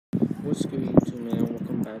What's good, YouTube, man?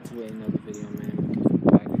 Welcome back to another video, man.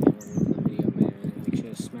 We're back again with another video, man. Make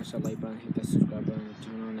sure to smash that like button, hit that subscribe button,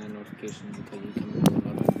 turn on that notification because you can get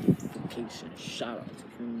another notification. Shout out to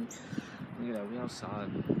me. Look at that, we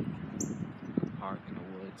outside the park in the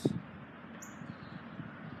woods.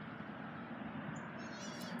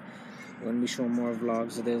 We're gonna be showing more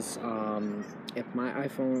vlogs of this. If my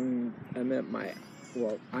iPhone,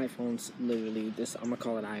 iPhone's literally this. I'm gonna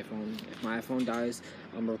call it iPhone. If my iPhone dies,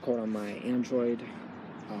 I'm gonna record on my Android.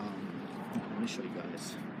 Let me show you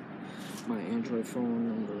guys my Android phone.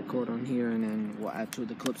 I'm gonna record on here, and then we'll add two of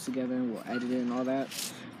the clips together. We'll edit it and all that.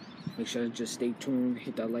 Make sure to just stay tuned.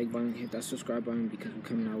 Hit that like button. Hit that subscribe button because we're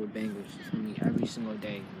coming out with bangers for me every single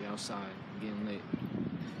day. We outside, getting lit.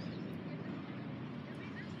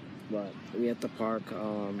 But we at the park.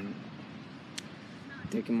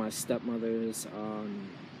 Taking my stepmother's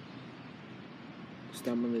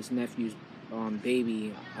nephew's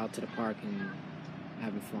baby out to the park and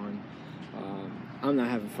having fun. I'm not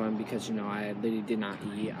having fun because, you know, I literally did not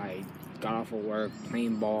eat. I got off of work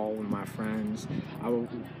playing ball with my friends. I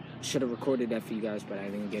should have recorded that for you guys, but I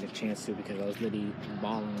didn't get a chance to because I was literally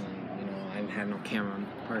balling and, you know, I didn't have no camera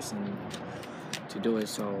person to do it.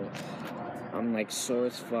 So I'm like sore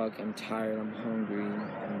as fuck, I'm tired, I'm hungry,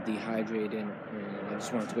 I'm dehydrated, and I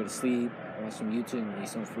just wanted to go to sleep, watch some YouTube, and eat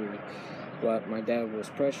some food. But my dad was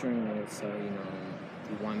pressuring me, so, you know,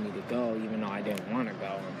 he wanted me to go, even though I didn't want to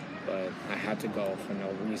go, but I had to go for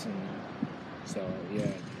no reason. So,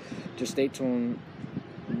 yeah, just stay tuned.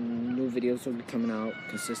 New videos will be coming out,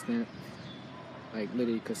 consistent, like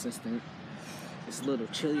literally consistent. It's a little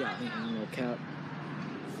chilly out here, no cap.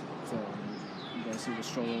 So, you guys see the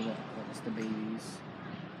stroller, that's the babies.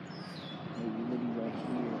 Hey, we literally right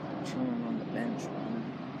here, chilling on the bench, bro.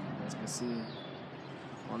 You guys can see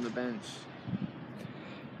on the bench.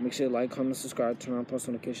 Make sure to like, comment, subscribe, turn on post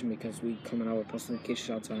notification because we coming out with post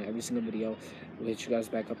notification shouts on every single video. We'll hit you guys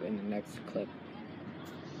back up in the next clip.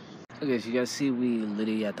 Okay, so you guys see we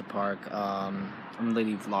literally at the park. I'm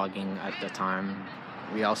literally vlogging at the time.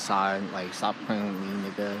 We outside, like, stop playing with me,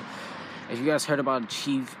 nigga. If you guys heard about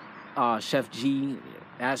Chef G,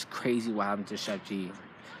 that's crazy what happened to Chef G.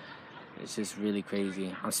 It's just really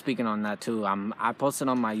crazy. I'm speaking on that too. I posted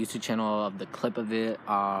on my YouTube channel of the clip of it.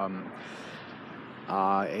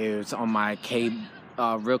 It was on my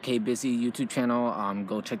Real K Busy YouTube channel.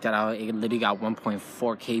 Go check that out. It literally got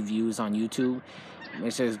 1.4K views on YouTube.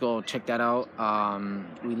 Make sure to go check that out.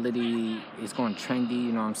 We literally, it's going trendy,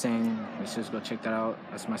 you know what I'm saying? Make sure to go check that out.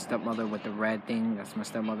 That's my stepmother with the red thing. That's my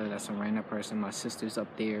stepmother. That's a random person. My sister's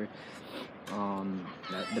up there.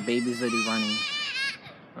 The baby's literally running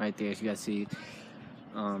right there, as you guys see.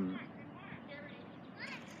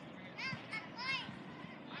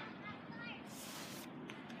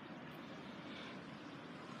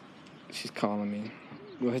 She's calling me.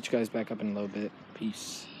 We'll hit you guys back up in a little bit.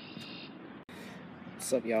 Peace.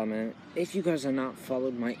 What's up, y'all, man? If you guys are not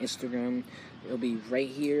followed my Instagram, it'll be right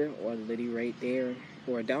here or literally right there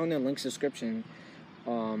or down in the link description.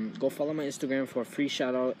 Go follow my Instagram for a free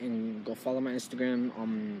shout out, and go follow my Instagram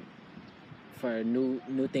for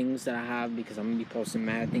new things that I have, because I'm gonna be posting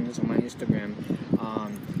mad things on my Instagram.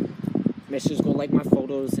 Make sure to go like my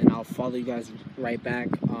photos and I'll follow you guys right back.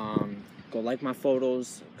 Go like my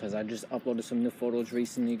photos because I just uploaded some new photos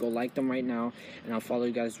recently. Go like them right now and I'll follow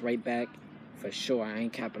you guys right back. For sure, I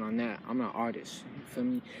ain't capping on that. I'm an artist, you feel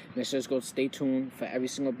me? Make sure to go stay tuned for every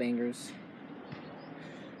single bangers.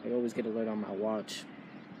 I always get alert on my watch.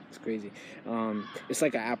 It's crazy. It's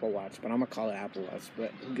like an Apple Watch, but I'm gonna call it Apple Watch,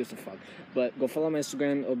 but who gives a fuck? But go follow my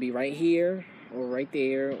Instagram. It'll be right here or right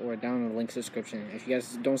there or down in the link description. If you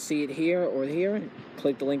guys don't see it here or here,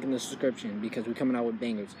 click the link in the description because we're coming out with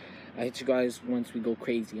bangers. I'll hit you guys once we go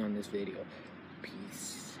crazy on this video.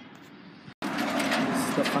 Peace. This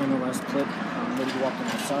is the final last clip. I'm literally walking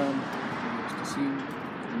outside. You guys can see,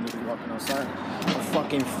 I'm literally walking outside. I'm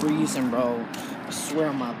fucking freezing, bro. I swear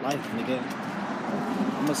on my life, nigga.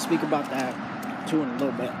 I'm gonna speak about that too in a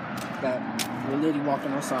little bit. But we're literally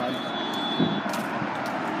walking outside.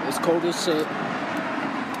 It's cold as shit.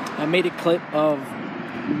 I made a clip of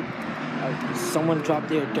someone dropped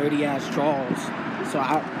their dirty ass drawers. So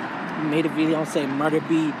I made a video and say, "Murder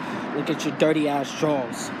B, look at your dirty ass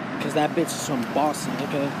drawers." Cause that bitch is from Boston,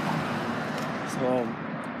 okay? So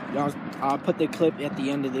y'all, I'll put the clip at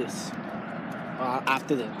the end of this,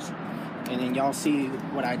 after this, and then y'all see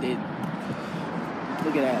what I did.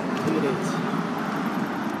 Look at that. Look at this.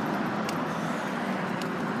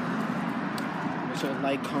 Make sure to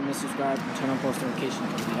like, comment, subscribe, and turn on post notifications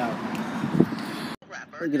because we out.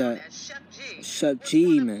 Look at that. Chef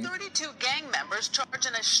G, man. 32 gang members. members charged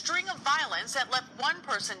in a string of violence that left one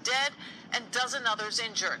person dead and dozen others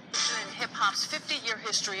injured. In hip-hop's 50-year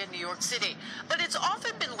history in New York City, but it's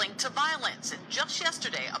often been linked to violence. And just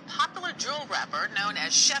yesterday, a popular drill rapper known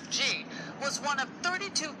as Chef G was one of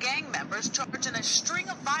 32 gang members charged in a string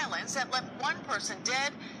of violence that left one person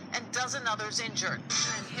dead and dozen others injured.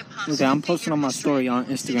 Okay, I'm posting on my story on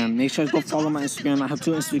Instagram. Make sure to go follow my Instagram. I have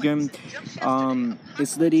 2 Instagram.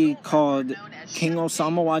 It's literally called King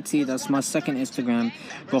Osama Wati. That's my second Instagram.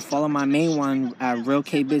 Go follow my main one at Real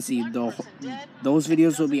K Busy. Those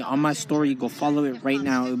videos will be on my story. Go follow it right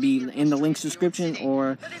now. It'll be in the link description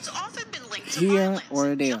or here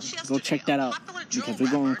or there. Go check that out because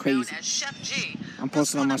we're going crazy. I'm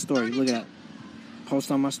posting on my story. Look at that.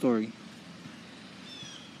 Post on my story.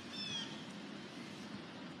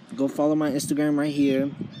 Go follow my Instagram right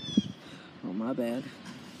here. Oh, my bad.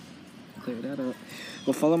 Clear that up.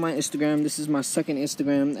 Go follow my Instagram. This is my second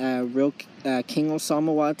Instagram, King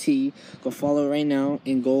Osama Wati. Go follow it right now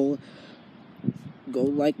and go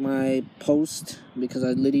like my post because I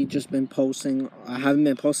literally just been posting. I haven't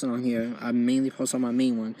been posting on here. I mainly post on my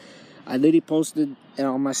main one. I literally posted it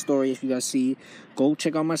on my story. If you guys see, go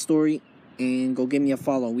check out my story and go give me a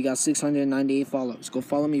follow. We got 698 followers. Go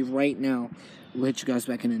follow me right now. We'll hit you guys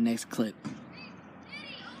back in the next clip.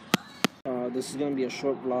 This is going to be a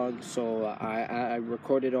short vlog, so I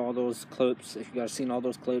recorded all those clips. If you guys seen all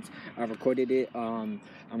those clips, I recorded it. I'm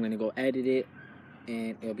going to go edit it,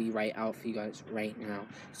 and it'll be right out for you guys right now.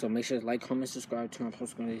 So make sure to like, comment, subscribe, turn on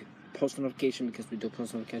post notification because we do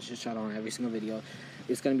post notification shout out on every single video.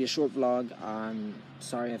 It's going to be a short vlog. I'm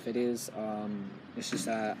sorry if it is. It's just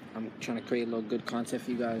that I'm trying to create a little good content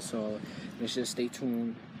for you guys, so make sure to stay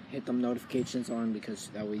tuned. Hit them notifications on because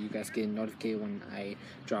that way you guys get notified when I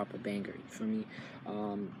drop a banger. You feel me?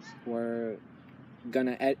 We're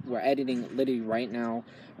editing literally right now.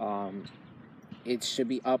 It should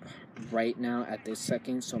be up right now at this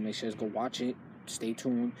second, so make sure to go watch it. Stay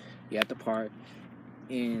tuned. We at the park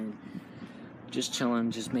and just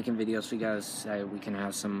chilling, just making videos for you guys so we can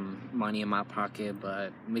have some money in my pocket.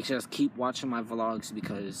 But make sure to keep watching my vlogs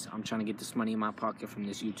because I'm trying to get this money in my pocket from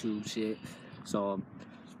this YouTube shit. So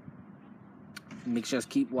make sure to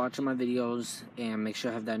keep watching my videos and make sure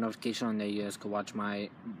I have that notification on there. You guys can watch my,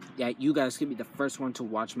 you guys can be the first one to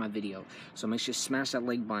watch my video. So make sure to smash that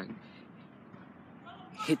like button.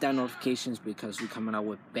 Hit that notifications because we're coming out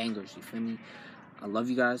with bangers, you feel me? I love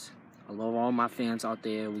you guys. I love all my fans out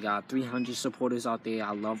there. We got 300 supporters out there.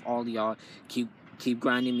 I love all of y'all. Keep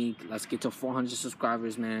grinding me. Let's get to 400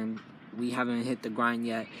 subscribers, man. We haven't hit the grind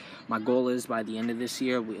yet. My goal is by the end of this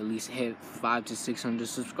year, we at least hit 500 to 600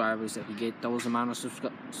 subscribers. If we get those amount of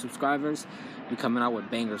subscribers, we coming out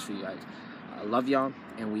with bangers for you guys. I love y'all,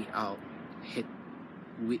 and we out.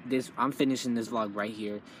 I'm finishing this vlog right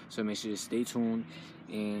here, so make sure to stay tuned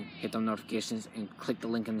and hit them notifications and click the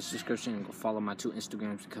link in the description and go follow my 2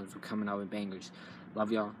 Instagrams because we're coming out with bangers.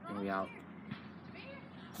 Love y'all, and we out.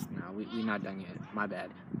 Nah, we not done yet. My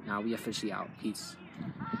bad. Nah, we officially out. Peace.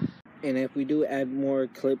 And if we do add more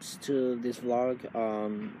clips to this vlog,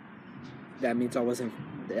 that means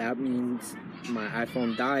my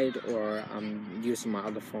iPhone died or I'm using my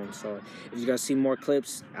other phone. So if you guys see more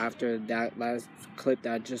clips after that last clip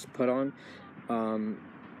that I just put on,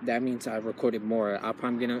 that means I recorded more.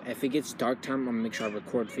 If it gets dark time, I'm gonna make sure I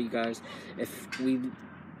record for you guys. If we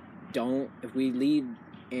leave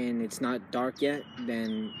and it's not dark yet,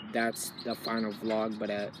 then that's the final vlog.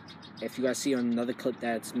 But if you guys see another clip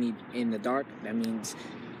that's me in the dark, that means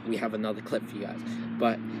we have another clip for you guys.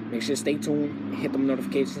 But make sure to stay tuned, hit them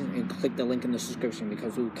notifications, and click the link in the description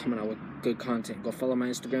because we're coming out with good content. Go follow my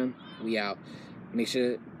Instagram. We out. Make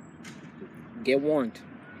sure, get warned,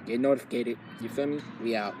 get notified. You feel me?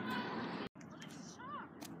 We out.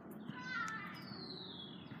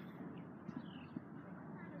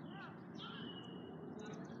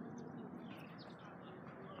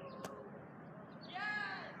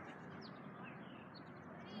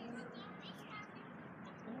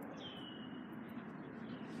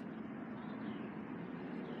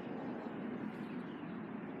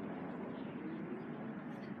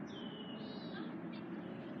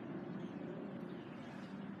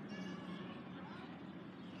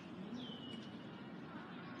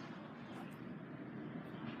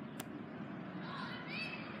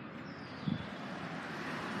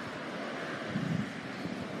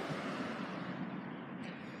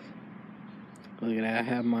 Look at that, I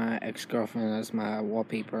have my ex-girlfriend as my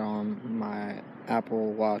wallpaper on my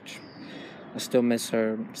Apple Watch. I still miss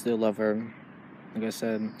her, still love her. Like I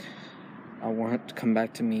said, I want her to come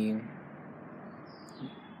back to me,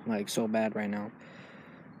 like, so bad right now.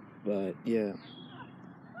 But, yeah.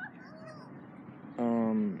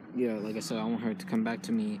 yeah, like I said, I want her to come back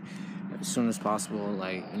to me as soon as possible.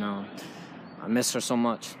 Like, you know, I miss her so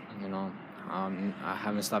much, you know. I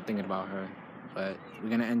haven't stopped thinking about her. But we're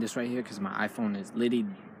gonna end this right here because my iPhone is literally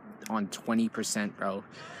on 20%, bro.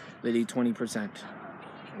 Literally 20%.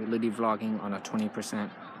 We're literally vlogging on a 20%.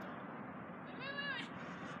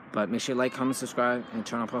 But make sure you like, comment, subscribe, and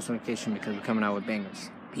turn on post notification because we're coming out with bangers.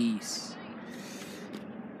 Peace.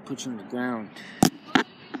 Put you on the ground.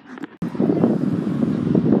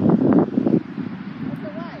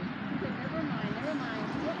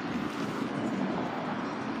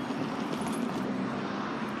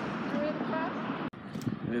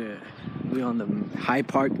 We on the High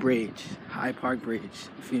Park Bridge. High Park Bridge.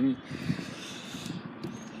 You feel me?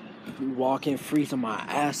 We walking, freezing my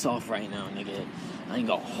ass off right now, nigga. I ain't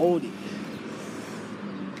gonna hold it.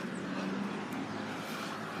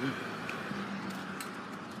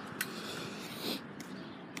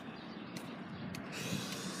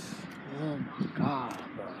 Oh my god,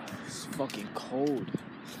 bro. It's fucking cold.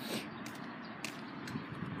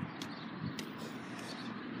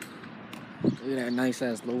 Look at that nice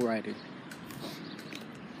ass lowrider.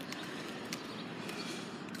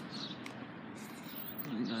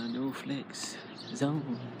 No flex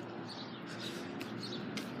zone.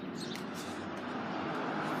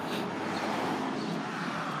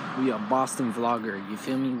 We a Boston vlogger, you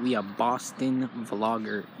feel me? We a Boston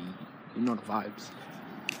vlogger. You know the vibes.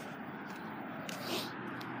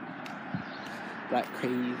 Black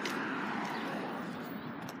Crave.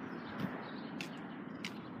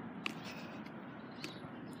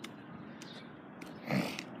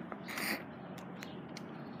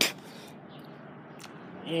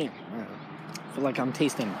 Damn, I feel like I'm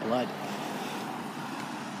tasting blood.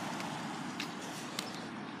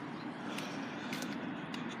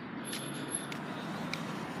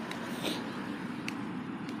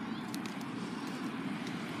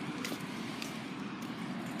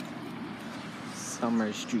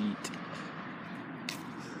 Summer Street.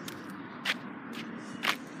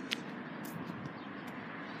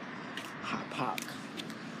 Hot Pop.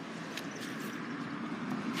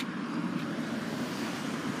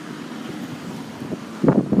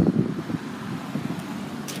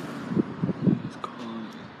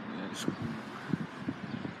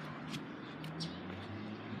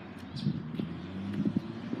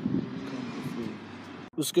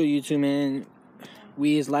 What's good, YouTube, man?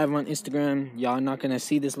 We is live on Instagram. Y'all not gonna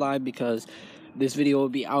see this live because this video will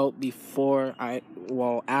be out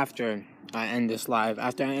after I end this live.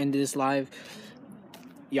 After I end this live,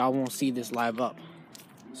 y'all won't see this live up.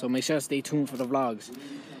 So make sure to stay tuned for the vlogs.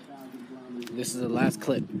 This is the last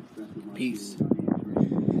clip. Peace.